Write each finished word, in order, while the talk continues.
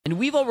And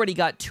we've already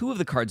got 2 of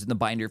the cards in the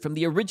binder from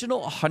the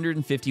original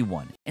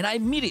 151. And I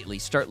immediately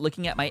start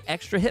looking at my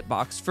extra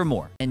hitbox for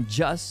more. And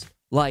just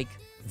like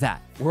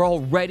that, we're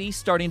already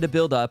starting to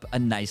build up a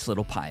nice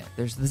little pile.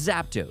 There's the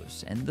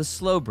Zapdos and the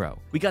Slowbro.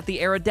 We got the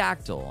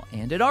Aerodactyl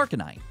and an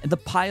Arcanine, and the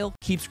pile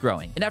keeps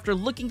growing. And after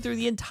looking through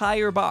the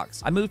entire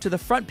box, I move to the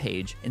front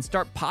page and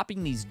start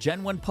popping these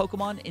Gen 1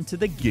 Pokemon into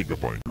the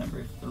Gigabyte.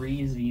 Number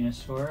 3 is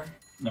Venusaur.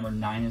 Number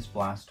 9 is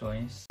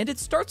Blastoise. And it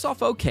starts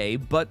off okay,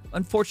 but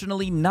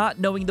unfortunately not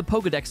knowing the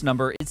Pokedex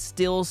number is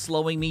still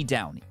slowing me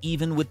down,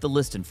 even with the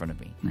list in front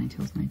of me.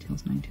 Ninetales.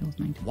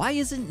 Why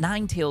isn't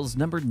Ninetales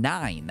number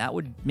 9? That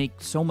would make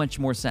so much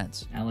more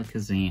sense.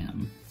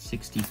 Alakazam,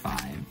 65.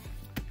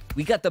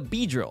 We got the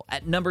Beedrill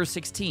at number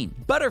 16,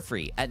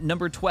 Butterfree at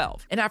number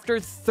 12. And after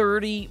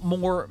 30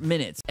 more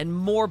minutes and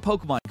more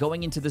Pokemon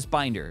going into this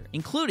binder,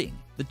 including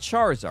the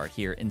Charizard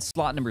here in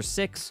slot number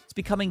 6, it's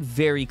becoming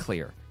very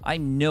clear.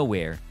 I'm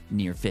nowhere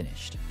near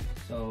finished.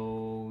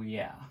 So,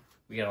 yeah,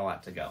 we got a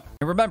lot to go.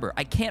 And remember,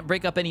 I can't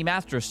break up any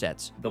Master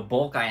Sets. The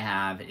bulk I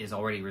have is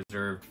already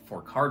reserved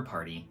for Card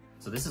Party,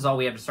 so this is all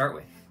we have to start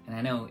with. And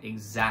I know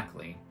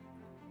exactly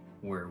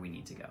where we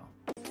need to go.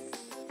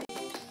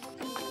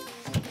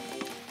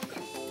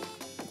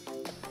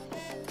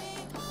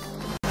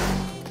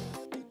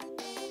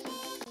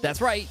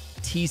 That's right,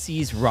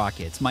 TC's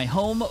Rockets, my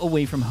home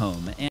away from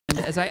home. And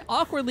as I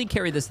awkwardly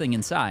carry this thing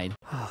inside,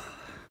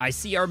 I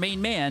see our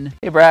main man.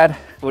 Hey Brad,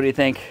 what do you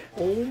think?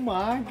 Oh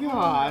my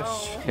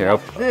gosh. Here,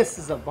 This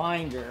is a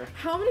binder.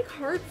 How many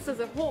cards does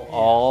it hold?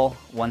 all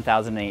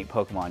 1008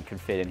 Pokemon could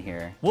fit in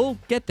here. We'll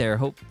get there,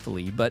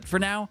 hopefully, but for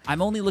now,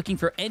 I'm only looking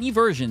for any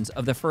versions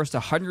of the first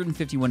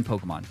 151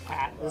 Pokemon.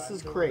 Pat, this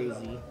is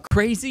crazy.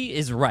 Crazy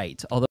is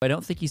right, although I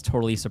don't think he's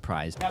totally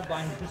surprised. That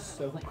binder is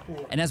so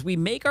cool. And as we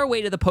make our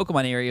way to the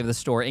Pokemon area of the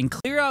store and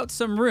clear out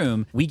some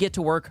room, we get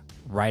to work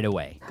right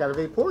away. Got a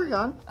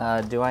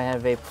Vaporeon. Do I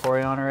have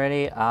Vaporeon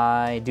already?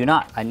 I do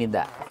not. I need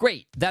that.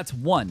 Great, that's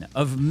one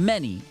of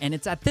many, and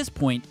it's at this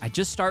point I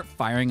just start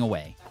firing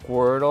away.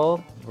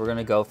 Squirtle. We're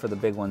gonna go for the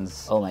big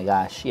ones. Oh my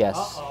gosh, yes.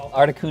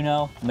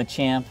 Articuno,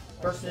 Machamp.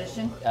 First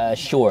edition.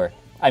 Sure.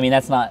 I mean,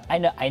 that's not,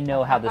 I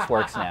know how this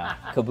works now.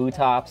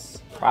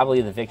 Kabutops,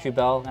 probably the Victory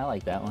Bell. I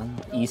like that one.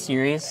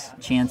 E-Series,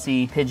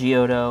 Chansey,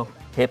 Pidgeotto,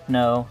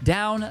 Hypno.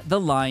 Down the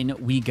line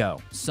we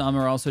go. Some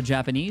are also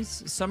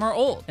Japanese, some are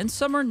old, and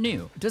some are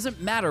new. It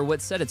doesn't matter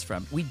what set it's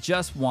from, we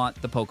just want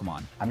the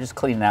Pokemon. I'm just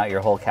cleaning out your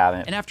whole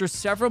cabinet. And after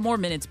several more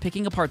minutes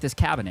picking apart this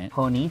cabinet,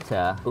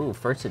 Ponyta. Ooh,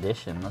 first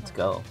edition. Let's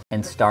go.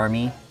 And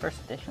Starmie.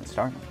 First edition,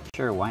 Starmie.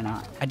 Sure, why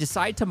not? I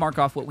decide to mark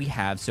off what we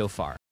have so far.